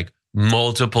by like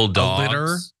multiple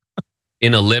dogs?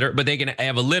 In a litter, but they can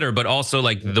have a litter, but also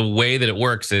like the way that it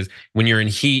works is when you're in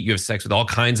heat, you have sex with all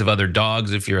kinds of other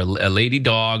dogs. If you're a lady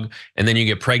dog, and then you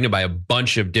get pregnant by a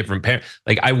bunch of different parents.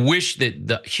 Like I wish that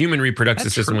the human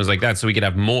reproductive system was like that, so we could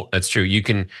have more. That's true. You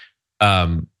can,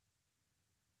 and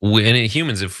in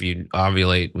humans, if you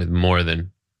ovulate with more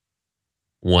than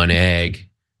one egg,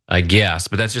 I guess,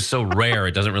 but that's just so rare.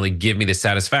 It doesn't really give me the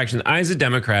satisfaction I, as a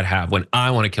Democrat, have when I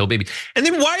want to kill babies. And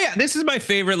then this is my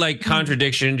favorite like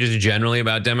contradiction just generally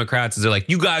about Democrats is they're like,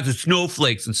 you guys are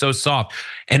snowflakes and so soft.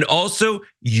 And also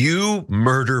you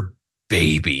murder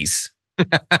babies.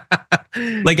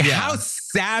 Like how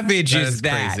savage is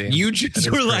that? Crazy. You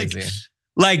just were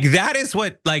like that is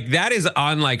what, like that is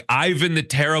on like Ivan the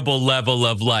Terrible level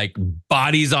of like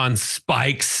bodies on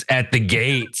spikes at the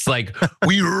gates. Like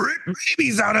we rip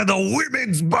babies out of the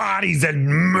women's bodies and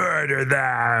murder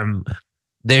them.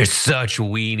 They're such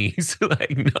weenies.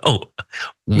 Like no,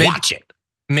 watch it.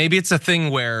 Maybe it's a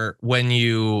thing where when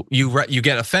you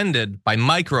get offended by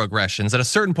microaggressions, at a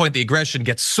certain point the aggression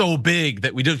gets so big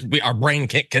that our brain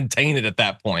can't contain it at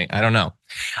that point. I don't know.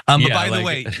 But by the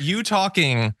way, you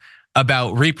talking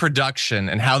about reproduction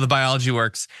and how the biology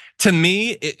works, to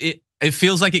me, it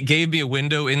feels like it gave me a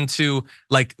window into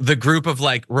like the group of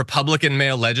like Republican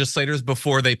male legislators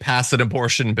before they pass an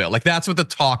abortion bill. Like that's what the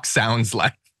talk sounds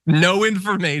like. No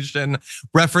information,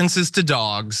 references to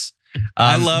dogs.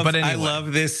 I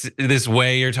love this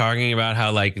way you're talking about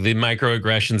how like the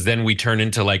microaggressions, then we turn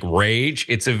into like rage.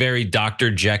 It's a very Dr.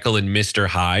 Jekyll and Mr.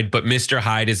 Hyde, but Mr.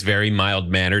 Hyde is very mild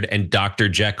mannered and Dr.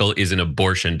 Jekyll is an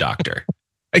abortion doctor.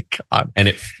 My God.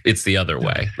 And it's the other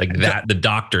way. Like that, the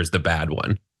doctor's the bad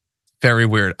one. Very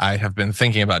weird. I have been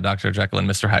thinking about Dr. Jekyll and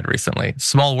Mr. Hyde recently.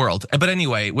 Small world. But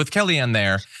anyway, with Kellyanne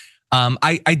there,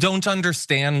 I don't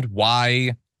understand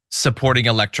why supporting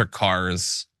electric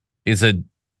cars is a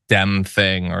Dem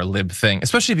thing or lib thing,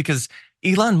 especially because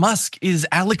Elon Musk is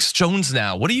Alex Jones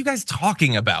now. What are you guys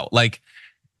talking about? Like,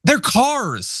 They're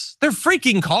cars. They're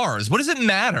freaking cars. What does it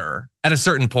matter at a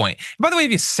certain point? By the way,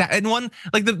 if you sat in one,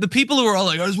 like the people who are all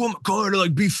like, I just want my car to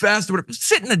like be fast or whatever,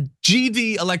 sit in a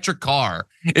GD electric car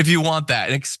if you want that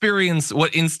and experience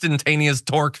what instantaneous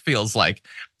torque feels like.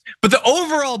 But the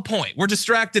overall point, we're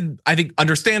distracted, I think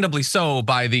understandably so,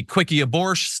 by the quickie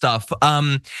abortion stuff,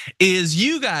 is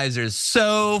you guys are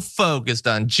so focused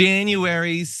on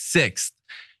January 6th.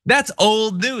 That's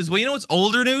old news. Well, you know what's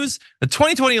older news? The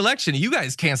 2020 election, you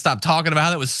guys can't stop talking about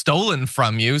how that was stolen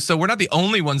from you. So we're not the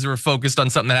only ones who are focused on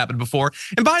something that happened before.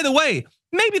 And by the way,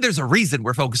 maybe there's a reason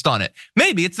we're focused on it.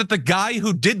 Maybe it's that the guy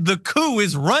who did the coup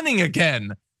is running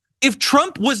again. If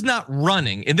Trump was not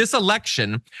running in this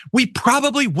election, we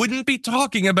probably wouldn't be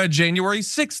talking about January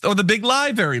 6th or the big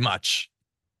lie very much.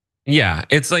 Yeah,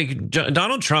 it's like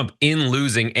Donald Trump, in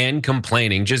losing and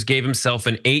complaining, just gave himself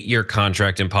an 8-year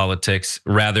contract in politics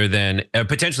rather than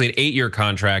potentially an 8-year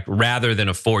contract rather than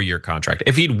a 4-year contract.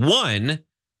 If he'd won,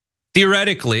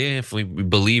 theoretically, if we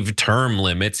believe term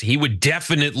limits, he would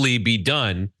definitely be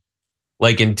done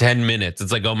like in 10 minutes.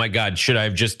 It's like, oh my God, should I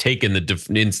have just taken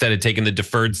instead of taking the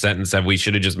deferred sentence, we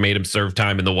should have just made him serve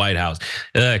time in the White House,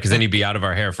 because then he'd be out of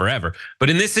our hair forever. But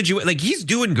in this situation, like, he's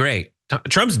doing great.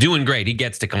 Trump's doing great. He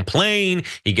gets to complain.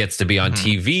 He gets to be on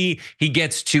TV. He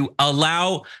gets to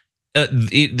allow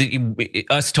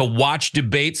us to watch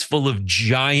debates full of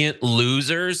giant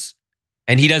losers.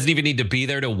 And he doesn't even need to be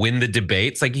there to win the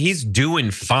debates. Like, he's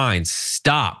doing fine.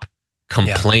 Stop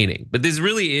complaining. Yeah. But this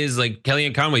really is like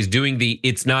Kellyanne Conway's doing the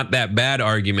it's not that bad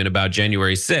argument about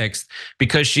January 6th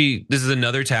because this is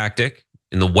another tactic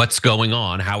in the what's going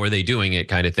on, how are they doing it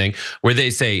kind of thing, where they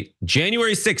say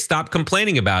January 6th, stop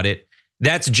complaining about it.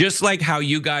 That's just like how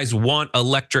you guys want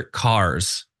electric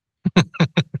cars.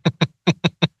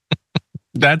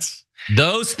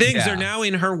 Those things are now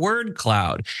in her word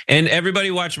cloud. And everybody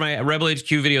watch my Rebel HQ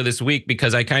video this week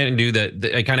because I kind of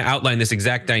I kind of outline this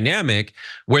exact dynamic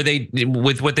where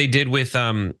with what they did with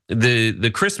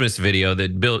the Christmas video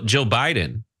that Jill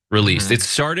Biden released. It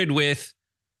started with,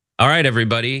 all right,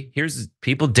 everybody, here's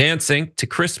people dancing to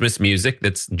Christmas music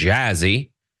that's jazzy.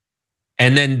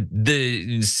 And then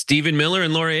the Stephen Miller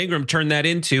and Laura Ingraham turned that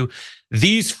into,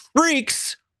 these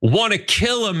freaks want to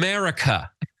kill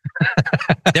America.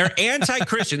 They're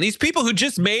anti-Christian. These people who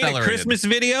just made a Christmas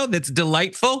video that's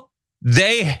delightful,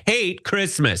 they hate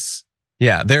Christmas.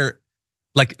 Yeah, they're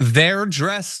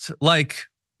dressed like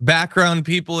background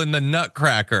people in the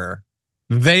Nutcracker.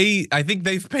 I think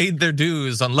they've paid their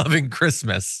dues on loving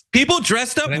Christmas. People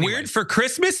dressed up weird for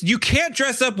Christmas? You can't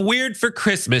dress up weird for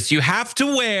Christmas. You have to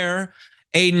wear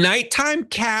a nighttime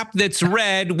cap that's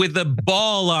red with a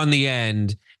ball on the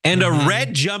end and a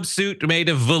red jumpsuit made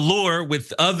of velour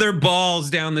with other balls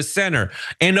down the center.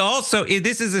 And also,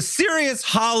 this is a serious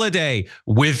holiday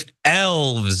with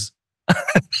elves. I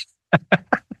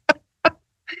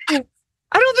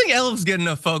don't think elves get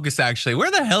enough focus, actually.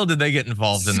 Where the hell did they get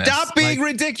involved in this? Stop being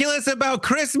ridiculous about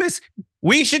Christmas.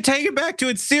 We should take it back to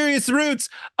its serious roots.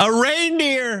 A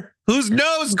reindeer whose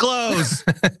nose glows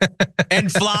and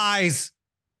flies.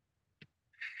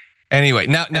 Anyway,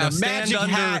 now stand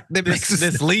under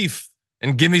this leaf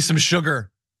and give me some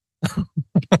sugar.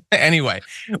 Anyway,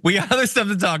 we got other stuff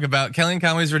to talk about. Kellyanne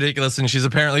Conway's ridiculous and she's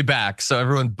apparently back. So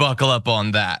everyone buckle up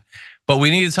on that. But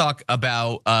we need to talk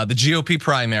about the GOP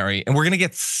primary, and we're gonna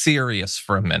get serious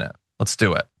for a minute. Let's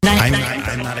do it. I'm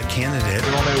not a candidate.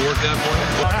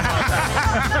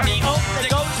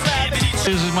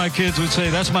 As my kids would say,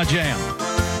 that's my jam.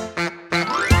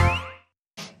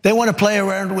 They want to play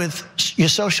around with your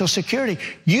Social Security.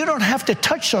 You don't have to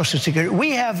touch Social Security.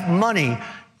 We have money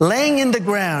laying in the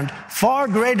ground far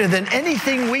greater than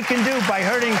anything we can do by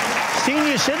hurting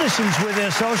senior citizens with their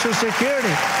Social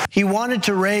Security. He wanted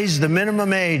to raise the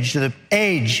minimum age, the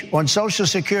age on Social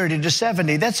Security to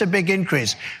 70. That's a big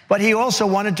increase. But he also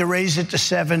wanted to raise it to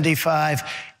 75.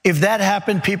 If that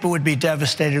happened, people would be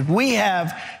devastated. We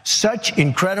have such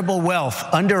incredible wealth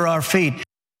under our feet.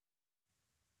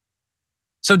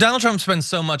 So Donald Trump spends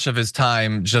so much of his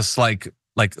time just like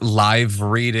live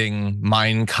reading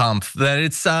Mein Kampf that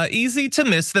it's easy to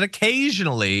miss that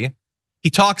occasionally he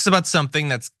talks about something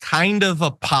that's kind of a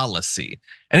policy.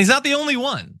 And he's not the only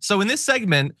one. So in this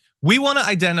segment, we want to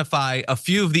identify a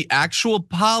few of the actual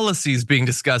policies being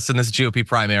discussed in this GOP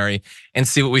primary and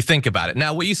see what we think about it.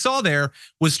 Now, what you saw there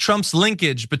was Trump's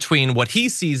linkage between what he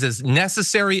sees as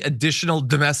necessary additional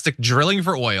domestic drilling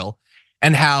for oil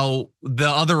and how the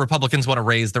other Republicans want to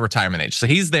raise the retirement age. So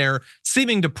he's there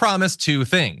seeming to promise two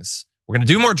things. We're gonna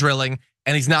do more drilling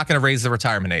and he's not gonna raise the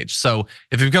retirement age. So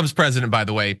if he becomes president, by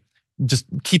the way, just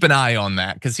keep an eye on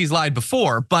that because he's lied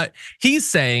before, but he's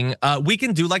saying we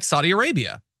can do like Saudi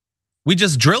Arabia. we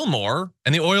just drill more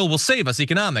and the oil will save us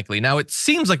economically. Now, it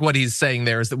seems like what he's saying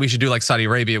there is that we should do like Saudi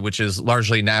Arabia, which is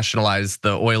largely nationalize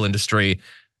the oil industry.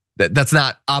 That's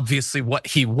not obviously what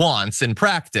he wants in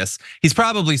practice. He's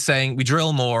probably saying we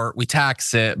drill more, we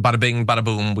tax it, bada bing, bada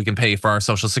boom, we can pay for our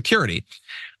Social Security.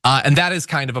 And that is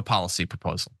kind of a policy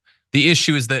proposal. The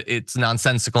issue is that it's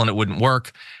nonsensical and it wouldn't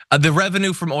work. The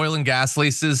revenue from oil and gas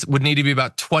leases would need to be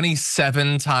about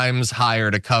 27 times higher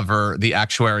to cover the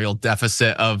actuarial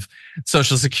deficit of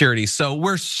Social Security. So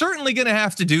we're certainly gonna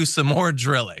have to do some more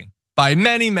drilling by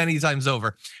many, many times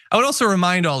over. I would also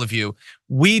remind all of you,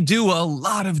 we do a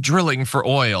lot of drilling for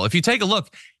oil. If you take a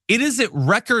look, it is at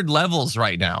record levels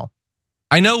right now.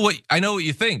 I know what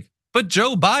you think, but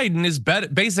Joe Biden is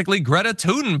basically Greta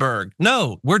Thunberg.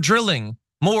 No, we're drilling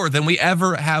more than we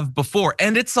ever have before.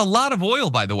 And it's a lot of oil,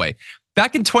 by the way.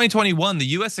 Back in 2021, the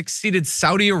US exceeded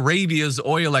Saudi Arabia's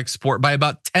oil export by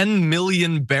about 10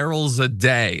 million barrels a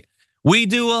day. We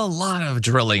do a lot of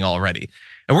drilling already.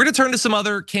 And we're gonna turn to some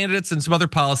other candidates and some other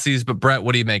policies, but Brett,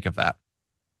 what do you make of that?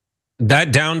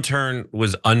 That downturn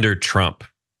was under Trump.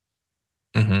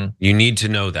 You need to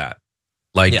know that.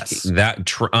 Like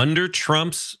that under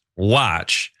Trump's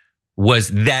watch was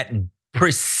that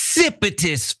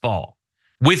precipitous fall,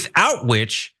 without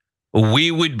which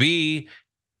we would be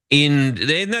in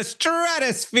the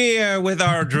stratosphere with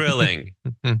our drilling.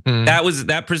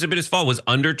 That precipitous fall was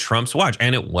under Trump's watch,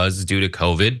 and it was due to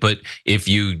COVID. But if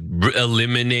you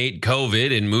eliminate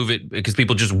COVID and move it, because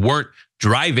people just weren't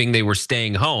driving, they were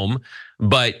staying home.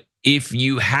 But if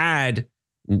you had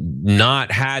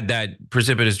not had that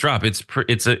precipitous drop, it's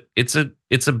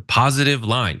a positive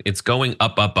line. It's going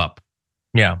up, up, up.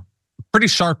 Yeah, pretty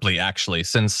sharply actually,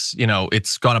 since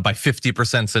it's gone up by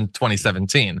 50% since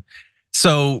 2017.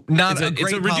 So not a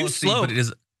great policy, slope. But it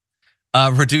is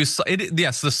reduced.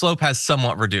 Yes, the slope has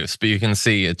somewhat reduced, but you can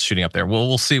see it's shooting up there.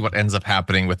 We'll see what ends up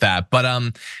happening with that. But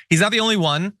he's not the only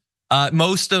one.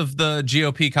 Most of the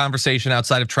GOP conversation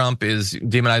outside of Trump is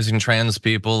demonizing trans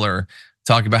people or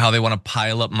talking about how they want to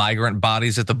pile up migrant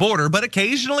bodies at the border. But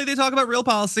occasionally they talk about real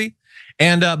policy.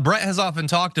 And Brett has often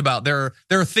talked about there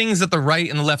are things that the right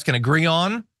and the left can agree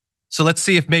on. So let's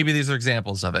see if maybe these are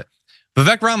examples of it.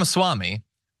 Vivek Ramaswamy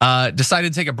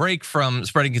decided to take a break from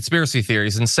spreading conspiracy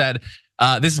theories and said,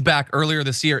 this is back earlier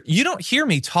this year, you don't hear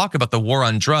me talk about the war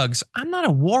on drugs. I'm not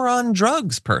a war on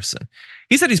drugs person.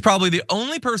 He said he's probably the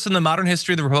only person in the modern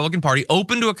history of the Republican Party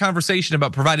open to a conversation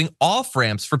about providing off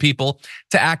ramps for people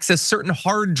to access certain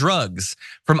hard drugs,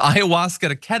 from ayahuasca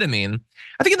to ketamine.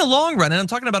 I think in the long run, and I'm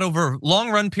talking about over a long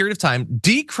run period of time,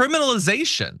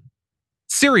 decriminalization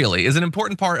serially is an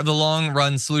important part of the long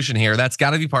run solution here. That's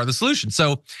got to be part of the solution.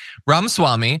 So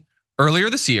Ramaswamy earlier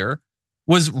this year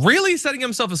was really setting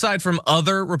himself aside from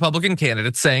other Republican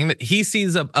candidates, saying that he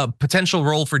sees a potential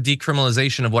role for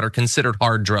decriminalization of what are considered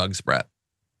hard drugs, Brett.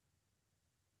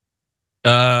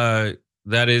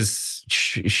 That is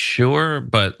sure,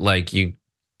 but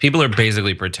people are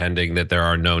basically pretending that there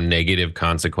are no negative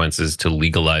consequences to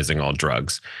legalizing all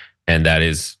drugs, and that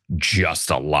is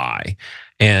just a lie.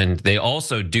 And they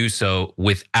also do so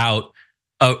without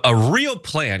a real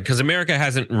plan, because America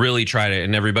hasn't really tried it,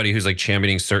 and everybody who's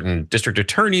championing certain district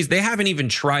attorneys, they haven't even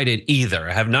tried it either.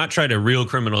 Have not tried a real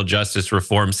criminal justice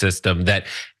reform system that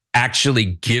actually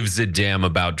gives a damn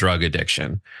about drug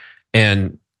addiction.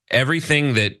 And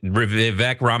everything that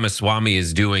Vivek Ramaswamy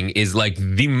is doing is like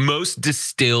the most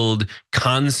distilled,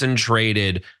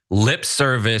 concentrated lip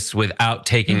service without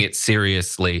taking it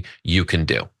seriously you can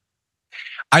do.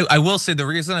 I will say the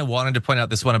reason I wanted to point out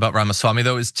this one about Ramaswamy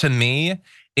though is, to me,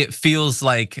 it feels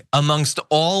like amongst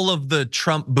all of the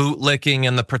Trump bootlicking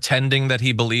and the pretending that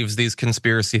he believes these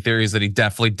conspiracy theories that he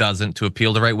definitely doesn't to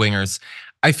appeal to right wingers,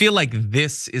 I feel like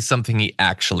this is something he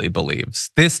actually believes.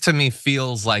 This to me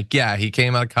feels like, yeah, he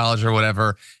came out of college or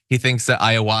whatever. He thinks that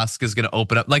ayahuasca is gonna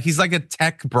open up. Like he's like a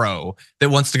tech bro that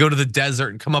wants to go to the desert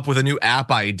and come up with a new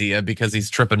app idea because he's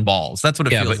tripping balls. That's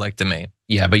what it feels like to me.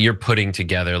 Yeah, but you're putting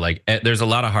together there's a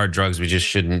lot of hard drugs we just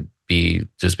shouldn't be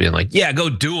just being like, yeah, go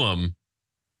do them.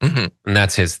 And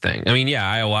that's his thing. I mean,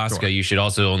 yeah, ayahuasca, you should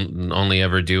also only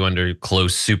ever do under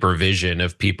close supervision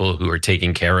of people who are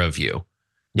taking care of you.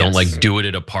 Don't do it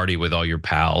at a party with all your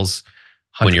pals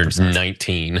 100%. When you're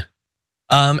 19.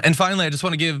 And finally, I just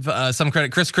want to give some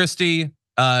credit. Chris Christie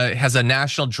has a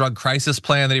national drug crisis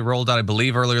plan that he rolled out, I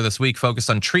believe, earlier this week, focused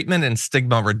on treatment and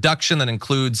stigma reduction that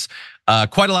includes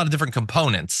quite a lot of different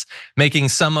components, making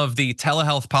some of the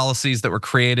telehealth policies that were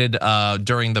created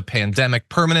during the pandemic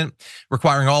permanent,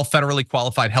 requiring all federally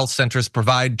qualified health centers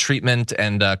provide treatment,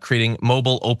 and creating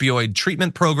mobile opioid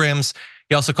treatment programs.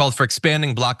 He also called for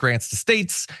expanding block grants to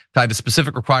states tied to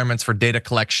specific requirements for data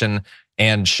collection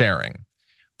and sharing.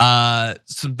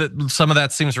 Some of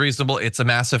that seems reasonable. It's a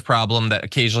massive problem that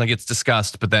occasionally gets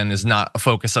discussed, but then is not a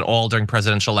focus at all during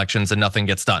presidential elections, and nothing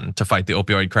gets done to fight the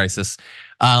opioid crisis.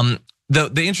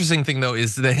 The interesting thing though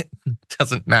is that it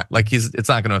doesn't matter. Like it's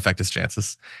not going to affect his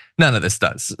chances. None of this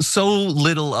does. So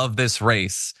little of this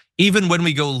race, even when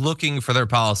we go looking for their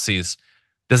policies,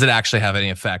 does it actually have any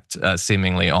effect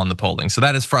seemingly on the polling? So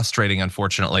that is frustrating,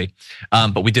 unfortunately.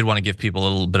 But we did want to give people a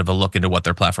little bit of a look into what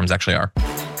their platforms actually are.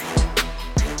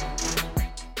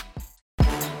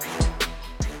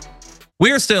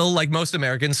 We are still, like most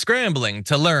Americans, scrambling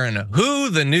to learn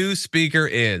who the new speaker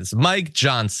is, Mike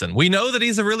Johnson. We know that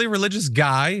he's a really religious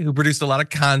guy who produced a lot of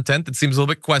content that seems a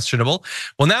little bit questionable.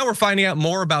 Well, now we're finding out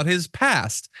more about his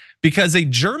past because a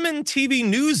German TV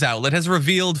news outlet has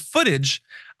revealed footage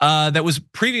that was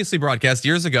previously broadcast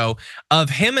years ago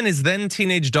of him and his then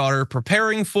teenage daughter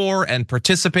preparing for and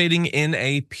participating in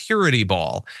a purity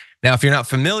ball. Now, if you're not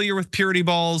familiar with purity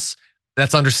balls,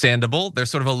 that's understandable. They're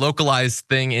sort of a localized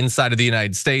thing inside of the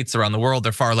United States. Around the world,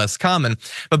 they're far less common.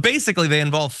 But basically, they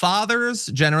involve fathers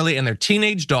generally and their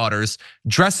teenage daughters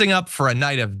dressing up for a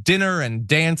night of dinner and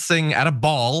dancing at a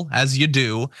ball, as you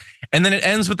do. And then it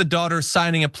ends with the daughter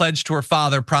signing a pledge to her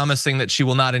father, promising that she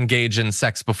will not engage in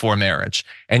sex before marriage.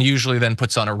 And usually then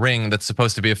puts on a ring that's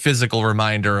supposed to be a physical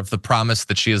reminder of the promise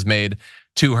that she has made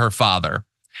to her father.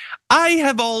 I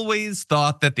have always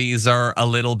thought that these are a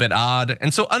little bit odd.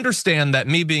 And so understand that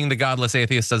me being the godless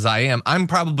atheist as I am, I'm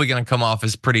probably gonna come off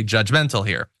as pretty judgmental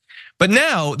here. But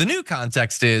now the new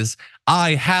context is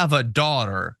I have a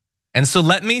daughter. And so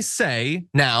let me say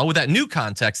now with that new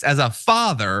context, as a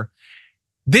father,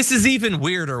 this is even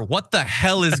weirder. What the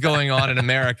hell is going on in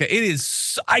America? It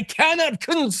is, I cannot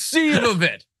conceive of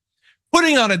it.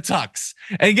 Putting on a tux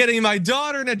and getting my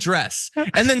daughter in a dress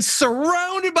and then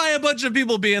surrounded by a bunch of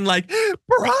people being like,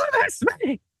 promise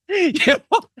me. You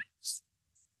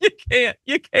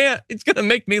can't, it's gonna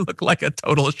make me look like a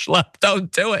total schlep.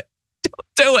 Don't do it,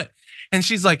 don't do it. And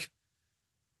she's like,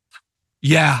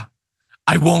 yeah,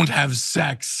 I won't have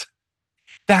sex.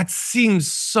 That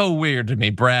seems so weird to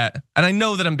me, Brett. And I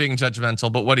know that I'm being judgmental,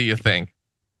 but what do you think?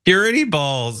 Purity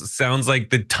balls sounds like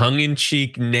the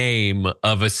tongue-in-cheek name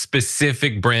of a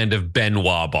specific brand of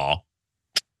Benoit ball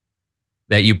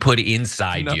that you put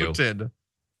inside you.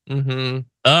 Mm-hmm.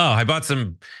 Oh, I bought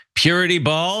some purity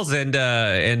balls and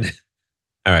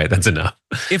all right, that's enough.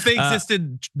 If they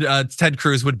existed, Ted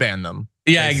Cruz would ban them.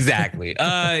 Yeah, exactly.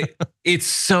 It's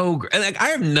so great. Like, I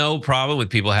have no problem with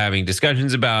people having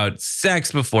discussions about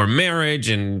sex before marriage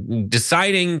and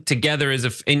deciding together as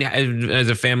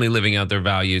a family, living out their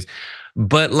values.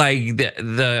 But like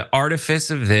the artifice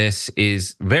of this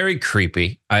is very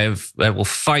creepy. I will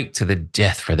fight to the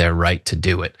death for their right to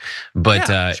do it. But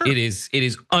yeah, sure. It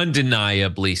is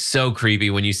undeniably so creepy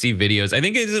when you see videos. I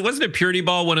think it wasn't a purity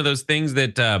ball, one of those things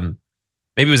that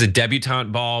maybe it was a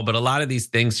debutante ball, but a lot of these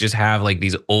things just have like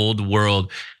these old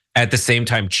world, at the same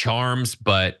time charms,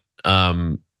 but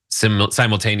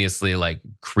simultaneously like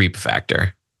creep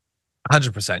factor.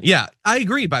 100%. Yeah, I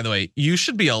agree. By the way, you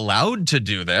should be allowed to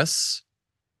do this.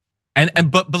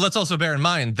 But let's also bear in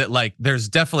mind that like there's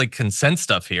definitely consent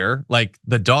stuff here. Like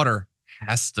the daughter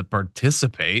has to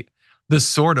participate. The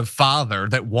sort of father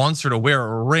that wants her to wear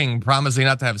a ring, promising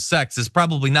not to have sex, is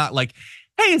probably not like,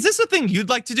 hey, is this a thing you'd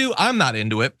like to do? I'm not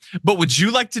into it. But would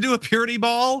you like to do a purity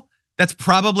ball? That's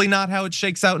probably not how it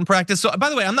shakes out in practice. So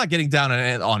by the way, I'm not getting down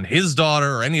on his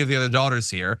daughter or any of the other daughters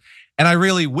here. And I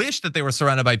really wish that they were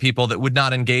surrounded by people that would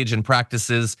not engage in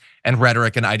practices and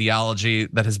rhetoric and ideology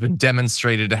that has been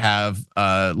demonstrated to have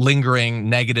lingering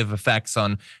negative effects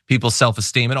on people's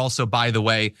self-esteem. And also, by the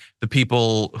way, the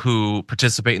people who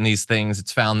participate in these things,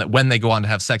 it's found that when they go on to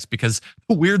have sex, because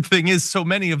the weird thing is so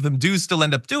many of them do still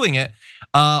end up doing it,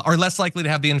 are less likely to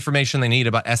have the information they need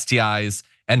about STIs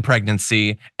and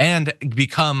pregnancy and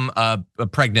become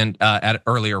pregnant at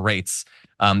earlier rates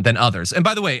than others. And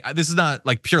by the way, this is not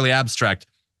like purely abstract.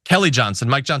 Kelly Johnson,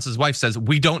 Mike Johnson's wife, says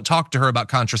we don't talk to her about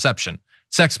contraception.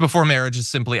 Sex before marriage is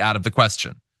simply out of the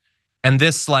question. And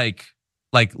this like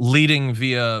leading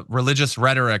via religious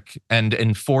rhetoric and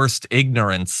enforced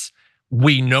ignorance,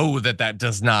 we know that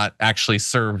does not actually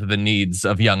serve the needs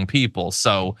of young people.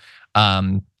 So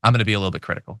I'm gonna be a little bit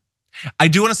critical. I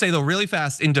do want to say though really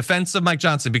fast in defense of Mike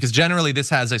Johnson, because generally this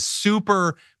has a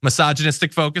super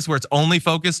misogynistic focus where it's only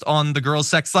focused on the girl's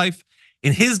sex life.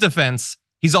 In his defense,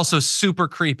 he's also super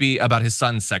creepy about his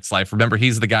son's sex life. Remember,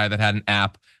 he's the guy that had an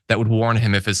app that would warn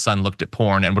him if his son looked at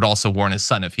porn and would also warn his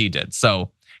son if he did.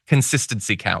 So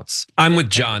consistency counts. I'm with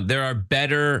John. There are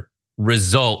better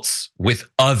results with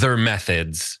other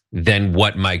methods than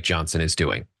what Mike Johnson is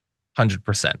doing.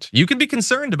 100%. You can be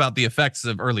concerned about the effects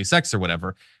of early sex or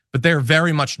whatever, but they're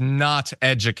very much not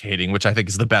educating, which I think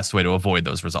is the best way to avoid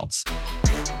those results.